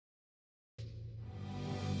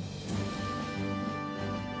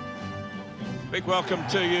Big welcome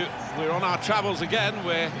to you. We're on our travels again.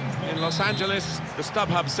 We're in Los Angeles, the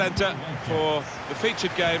StubHub Centre, for the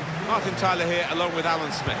featured game. Martin Tyler here, along with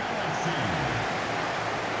Alan Smith.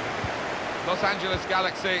 Los Angeles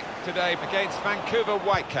Galaxy today against Vancouver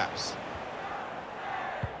Whitecaps.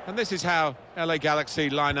 And this is how LA Galaxy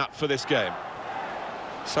line up for this game.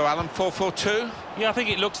 So, Alan, 4-4-2? Yeah, I think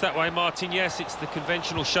it looks that way, Martin. Yes, it's the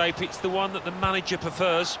conventional shape. It's the one that the manager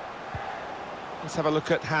prefers. Let's have a look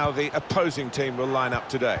at how the opposing team will line up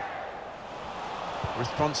today.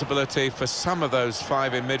 Responsibility for some of those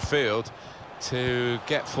five in midfield to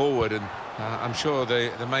get forward, and I'm sure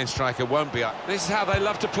the main striker won't be up. This is how they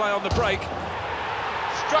love to play on the break.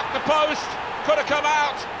 Struck the post, could have come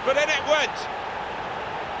out, but in it went.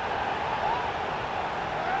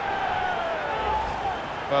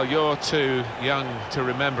 Well, you're too young to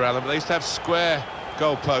remember, Alan, but they used to have square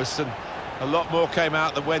goalposts, and a lot more came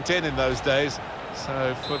out than went in those days.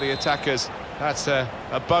 So for the attackers, that's a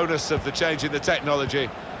bonus of the change in the technology.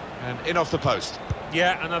 And in off the post.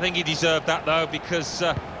 Yeah, and I think he deserved that, though, because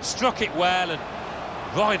struck it well and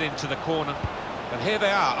right into the corner. And here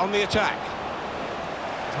they are on the attack.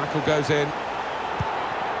 Tackle goes in.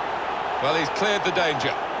 Well, he's cleared the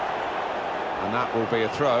danger. And that will be a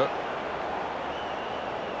throw.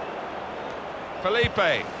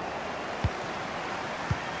 Felipe.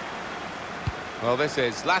 Well, this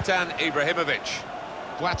is Zlatan Ibrahimovic.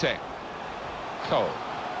 Boateng. Cole.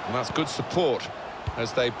 And that's good support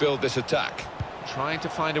as they build this attack. Trying to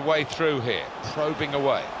find a way through here. Probing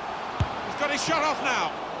away. He's got his shot off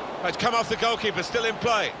now. It's come off the goalkeeper, still in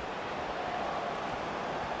play.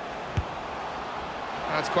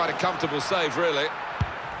 That's quite a comfortable save, really.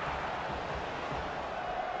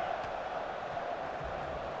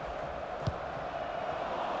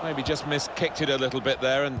 Maybe just kicked it a little bit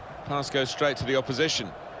there, and pass goes straight to the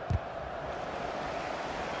opposition.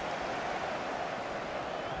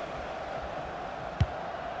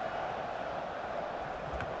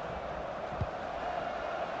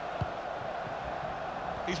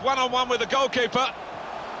 He's one-on-one with the goalkeeper.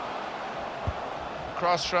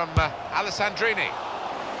 Cross from Alessandrini.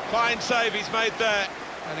 Fine save he's made there,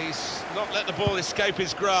 and he's not let the ball escape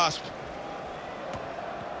his grasp.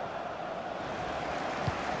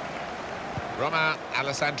 Romain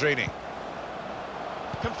Alessandrini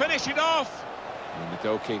can finish it off. And the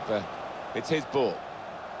goalkeeper, it's his ball.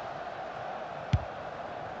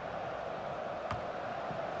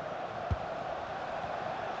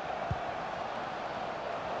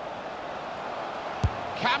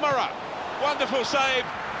 Camera, wonderful save,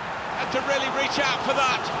 and to really reach out for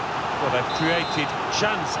that. Well, they've created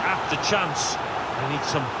chance after chance. They need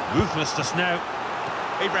some ruthlessness now.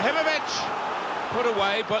 Ibrahimovic. Put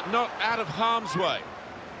away, but not out of harm's way.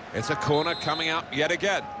 It's a corner coming up yet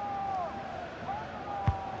again.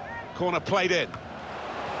 Corner played in.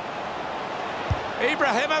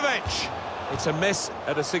 Ibrahimovic. It's a miss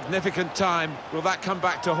at a significant time. Will that come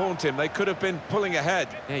back to haunt him? They could have been pulling ahead.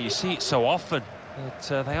 Yeah, you see it so often.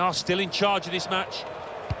 But they are still in charge of this match.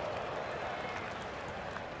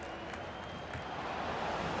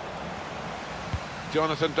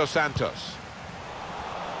 Jonathan Dos Santos.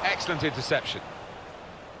 Excellent interception.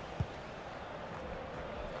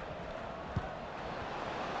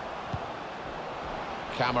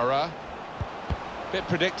 Camera. Bit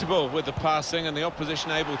predictable with the passing, and the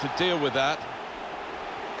opposition able to deal with that.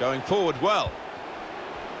 Going forward well.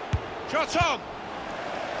 Shot on!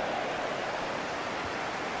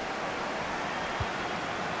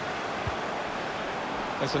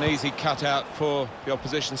 That's an easy cutout for the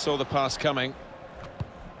opposition, saw the pass coming.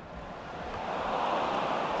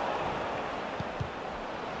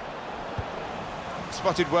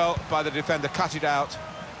 Spotted well by the defender, cut it out.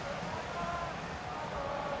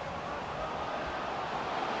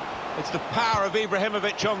 It's the power of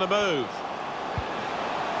Ibrahimovic on the move.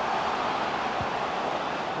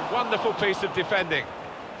 A wonderful piece of defending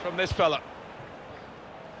from this fella.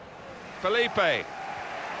 Felipe.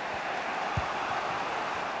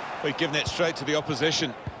 We've given it straight to the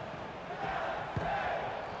opposition.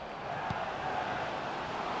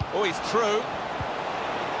 Oh, he's through.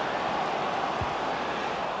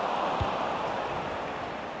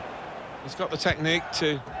 He's got the technique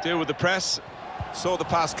to deal with the press. Saw the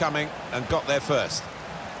pass coming and got there first.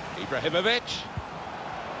 Ibrahimovic.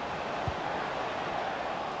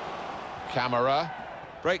 Camera.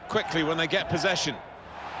 Break quickly when they get possession.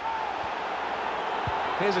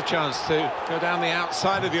 Here's a chance to go down the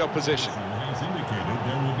outside of the opposition.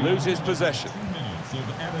 Loses possession.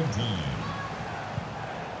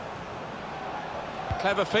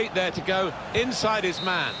 Clever feet there to go inside his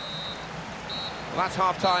man. Well, that's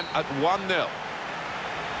half-time at 1-0.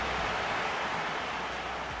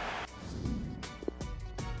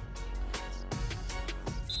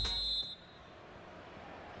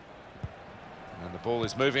 ball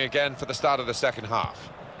is moving again for the start of the second half.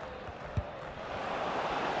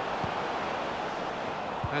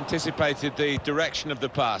 Anticipated the direction of the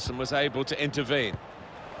pass and was able to intervene.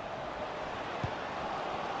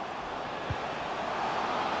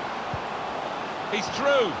 He's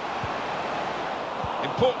through.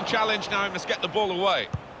 Important challenge now, he must get the ball away.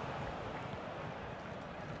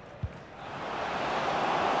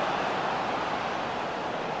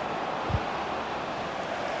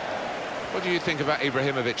 What do you think about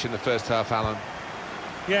Ibrahimovic in the first half, Alan?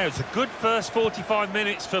 Yeah, it was a good first 45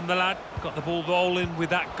 minutes from the lad. Got the ball rolling with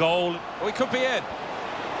that goal. Oh, he could be in.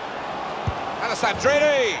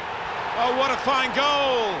 Alessandrini! Oh, what a fine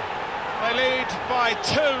goal! They lead by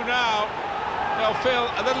 2 now. They'll feel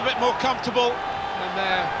a little bit more comfortable, and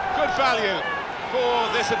they're good value for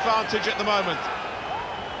this advantage at the moment.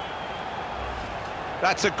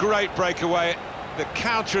 That's a great breakaway. The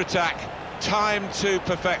counter-attack, timed to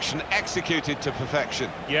perfection, executed to perfection.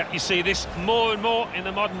 Yeah, you see this more and more in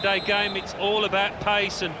the modern-day game. It's all about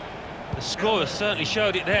pace, and the scorer certainly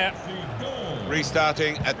showed it there.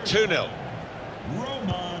 Restarting at 2-0.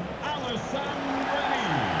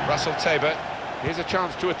 Russell Tabor, here's a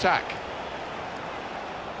chance to attack.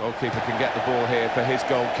 Goalkeeper can get the ball here for his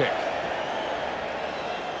goal kick.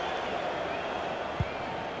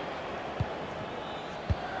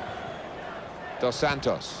 Dos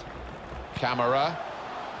Santos. Camara.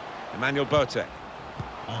 Emmanuel Bote.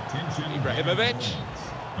 Ibrahimovic.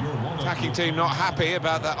 Attacking team not happy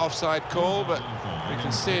about that offside call, but we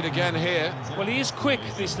can see it again here. Well, he is quick,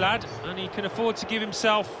 this lad, and he can afford to give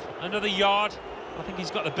himself another yard. I think he's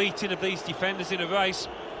got the beating of these defenders in a race.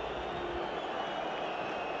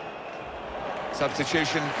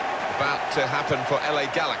 Substitution about to happen for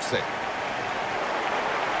LA Galaxy.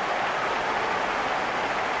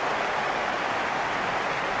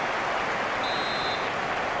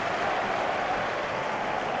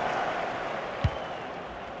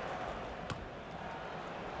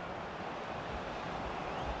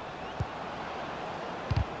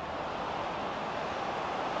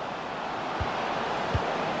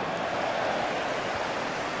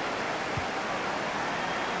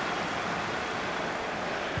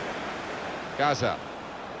 Gaza.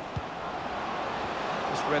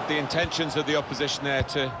 Just read the intentions of the opposition there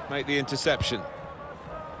to make the interception.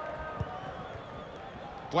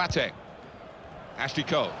 Boateng. Ashley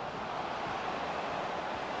Cole.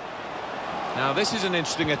 Now this is an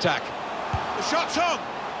interesting attack. The shot's on!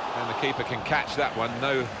 And the keeper can catch that one,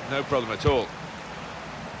 no problem at all.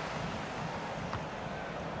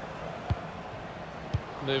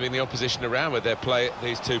 Moving the opposition around with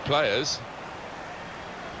these two players.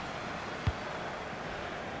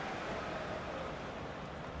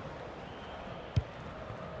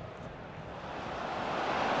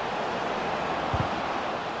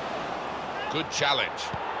 Good challenge.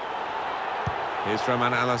 Here's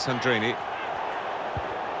Roman Alessandrini.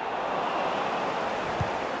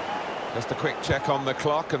 Just a quick check on the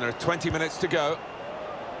clock, and there are 20 minutes to go.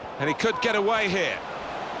 And he could get away here.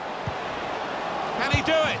 Can he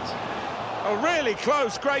do it? Oh, really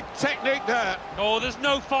close, great technique there. Oh, there's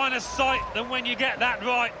no finer sight than when you get that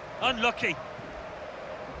right. Unlucky.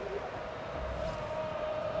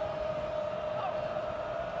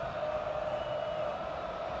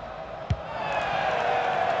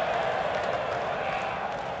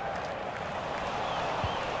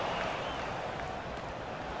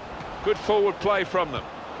 Good forward play from them.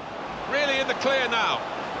 Really in the clear now.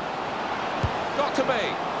 Got to be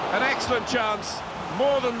an excellent chance.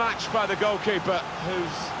 More than matched by the goalkeeper,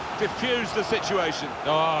 who's diffused the situation.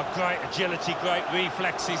 Oh, great agility, great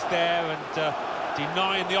reflexes there, and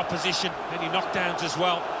denying the opposition any knockdowns as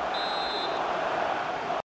well.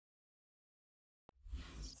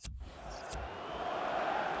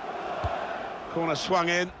 Corner swung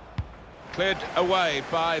in. Cleared away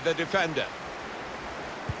by the defender.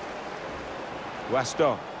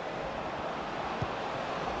 Waston.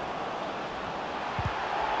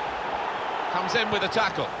 Comes in with a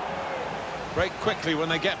tackle. Break quickly when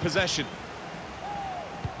they get possession.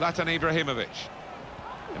 Zlatan Ibrahimovic.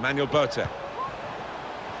 Emmanuel Bote.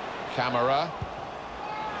 Camara.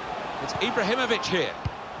 It's Ibrahimovic here.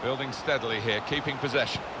 Building steadily here, keeping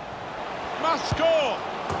possession. Must score!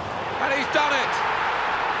 And he's done it!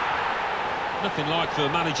 Nothing like for a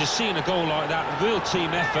manager seeing a goal like that. Real team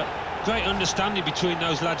effort. Great understanding between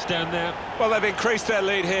those lads down there. Well, they've increased their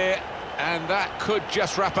lead here, and that could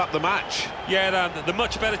just wrap up the match. Yeah, the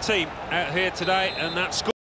much better team out here today, and that score.